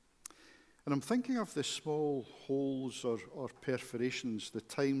 And I'm thinking of the small holes or perforations, the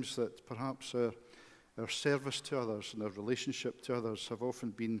times that perhaps our service to others and our relationship to others have often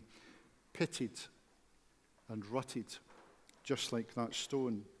been pitted and rutted, just like that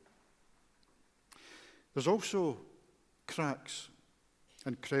stone. There's also cracks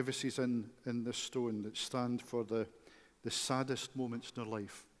and crevices in the stone that stand for the saddest moments in our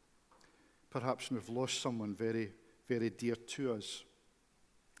life. Perhaps we've lost someone very, very dear to us.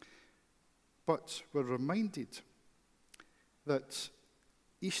 But we're reminded that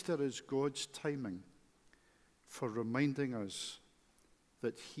Easter is God's timing for reminding us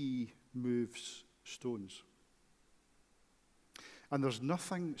that He moves stones. And there's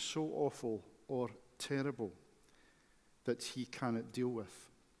nothing so awful or terrible that He cannot deal with.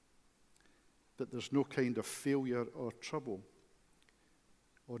 That there's no kind of failure or trouble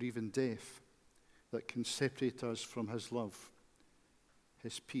or even death that can separate us from His love,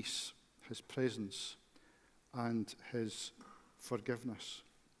 His peace, His presence, and His forgiveness.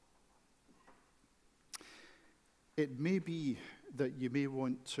 It may be that you may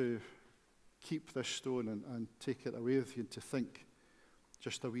want to keep this stone and take it away with you and to think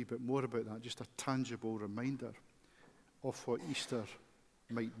just a wee bit more about that, just a tangible reminder of what Easter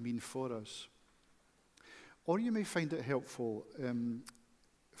might mean for us. Or you may find it helpful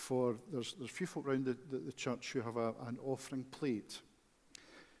there's a few folk around the church who have an offering plate,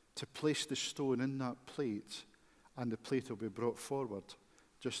 to place the stone in that plate, and the plate will be brought forward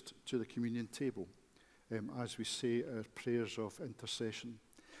just to the communion table as we say our prayers of intercession.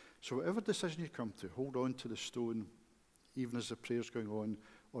 So whatever decision you come to, hold on to the stone even as the prayer's going on,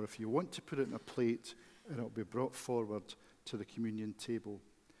 or if you want to put it in a plate, and it'll be brought forward to the communion table.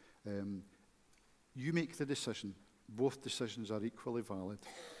 You make the decision. Both decisions are equally valid.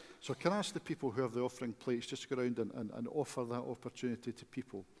 So can I ask the people who have the offering plates just to go around and offer that opportunity to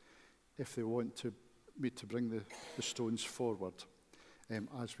people if they want me to bring the stones forward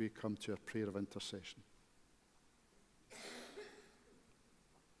as we come to a prayer of intercession.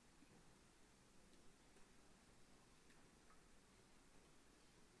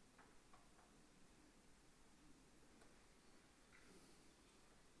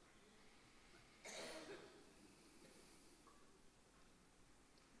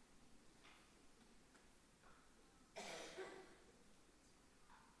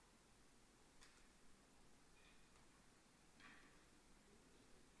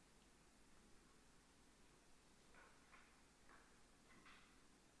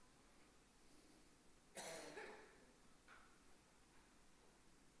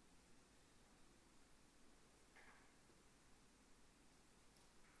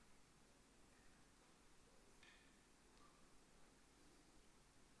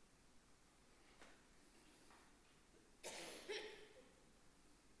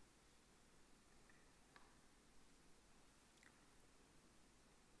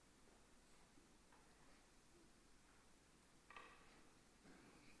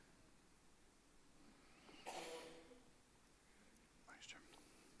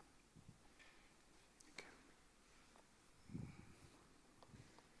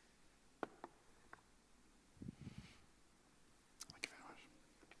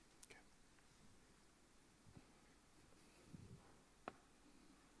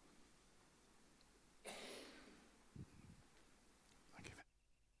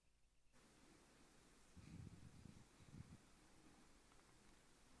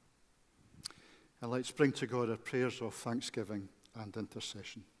 And let's bring to God our prayers of thanksgiving and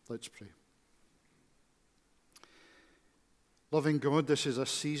intercession. Let's pray. Loving God, this is a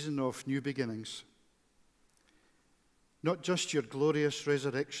season of new beginnings. Not just your glorious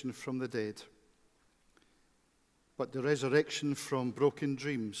resurrection from the dead, but the resurrection from broken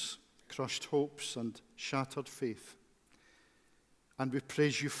dreams, crushed hopes, and shattered faith. And we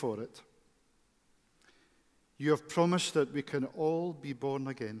praise you for it. You have promised that we can all be born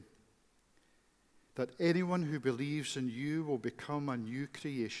again, that anyone who believes in you will become a new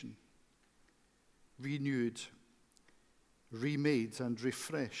creation, renewed, remade, and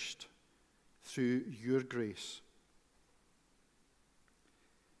refreshed through your grace.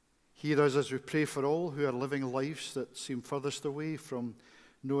 Hear us as we pray for all who are living lives that seem furthest away from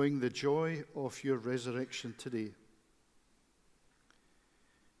knowing the joy of your resurrection today.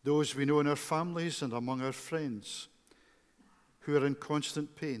 Those we know in our families and among our friends who are in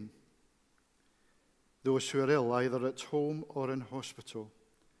constant pain. Those who are ill, either at home or in hospital.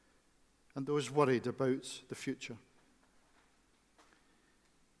 And those worried about the future.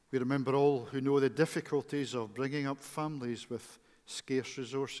 We remember all who know the difficulties of bringing up families with scarce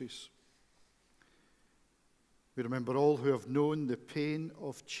resources. We remember all who have known the pain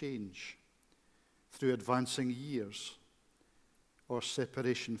of change through advancing years or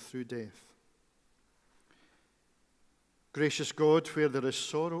separation through death. Gracious God, where there is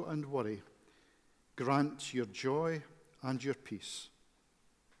sorrow and worry, grant your joy and your peace.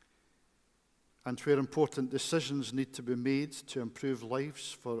 And where important decisions need to be made to improve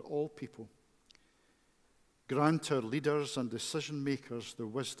lives for all people, grant our leaders and decision makers the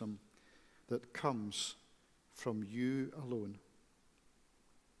wisdom that comes from you alone.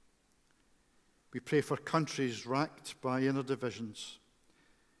 We pray for countries racked by inner divisions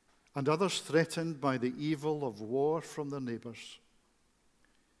and others threatened by the evil of war from their neighbors.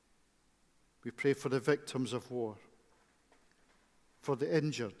 We pray for the victims of war, for the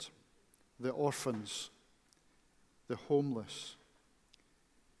injured, the orphans, the homeless,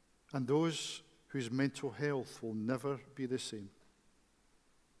 and those whose mental health will never be the same.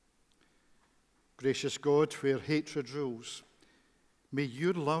 Gracious God, where hatred rules, may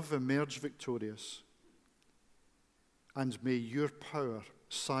your love emerge victorious, and may your power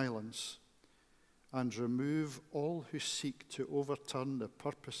silence and remove all who seek to overturn the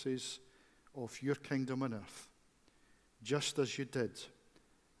purposes of your kingdom on earth, just as you did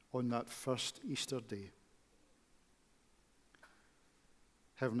on that first Easter day.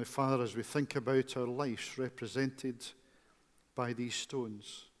 Heavenly Father, as we think about our lives represented by these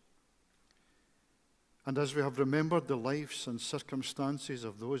stones, and as we have remembered the lives and circumstances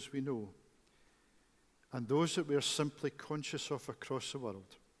of those we know, and those that we are simply conscious of across the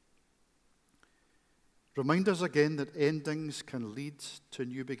world, remind us again that endings can lead to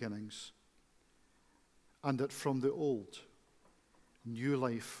new beginnings, and that from the old, new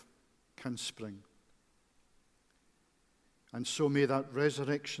life can spring. And so may that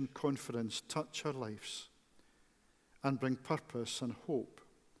resurrection confidence touch our lives and bring purpose and hope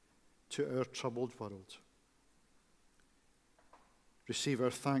to our troubled world. Receive our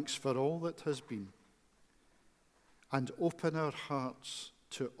thanks for all that has been, and open our hearts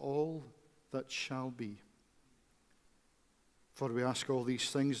to all that shall be. For we ask all these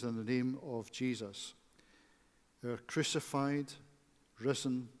things in the name of Jesus, our crucified,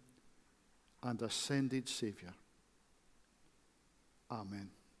 risen, and ascended Saviour. Amen.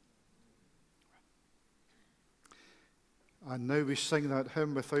 And now we sing that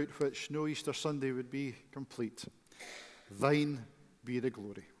hymn without which no Easter Sunday would be complete. Thine be the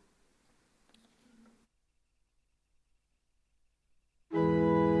glory. Glory,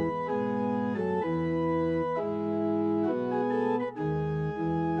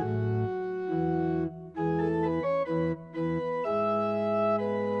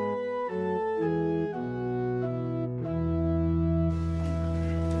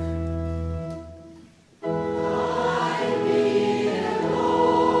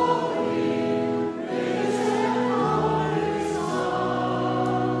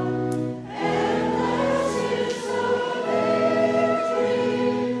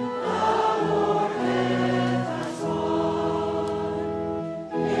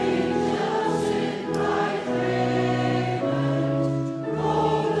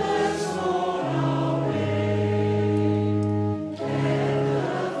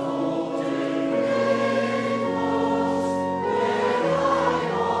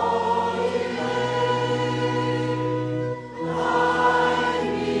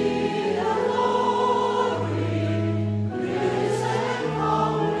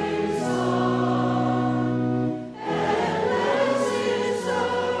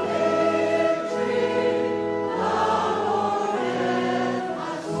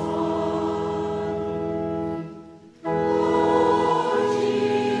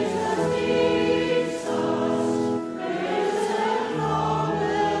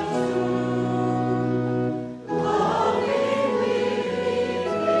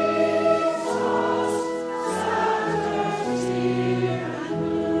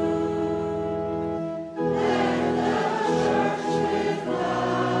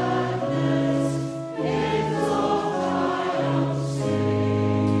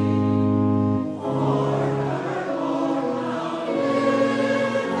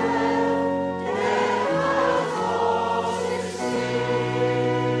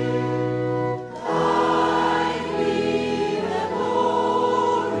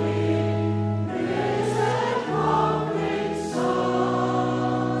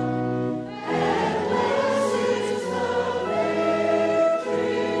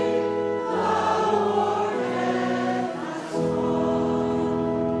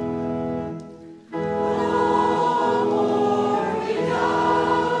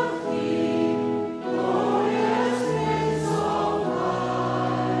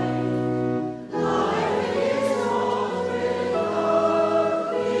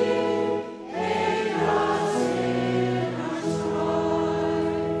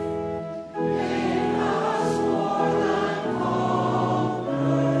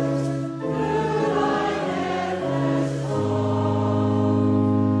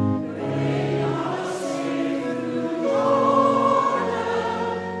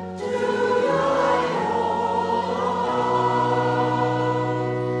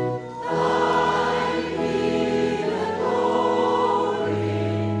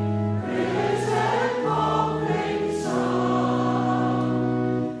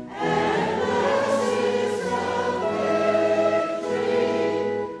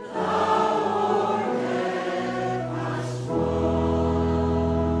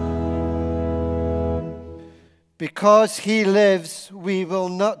 Because he lives, we will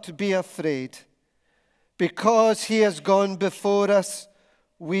not be afraid. Because he has gone before us,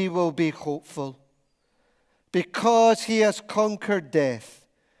 we will be hopeful. Because he has conquered death,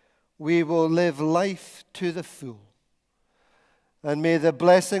 we will live life to the full. And may the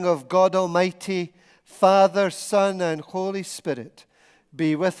blessing of God Almighty, Father, Son, and Holy Spirit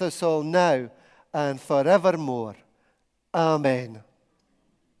be with us all now and forevermore. Amen.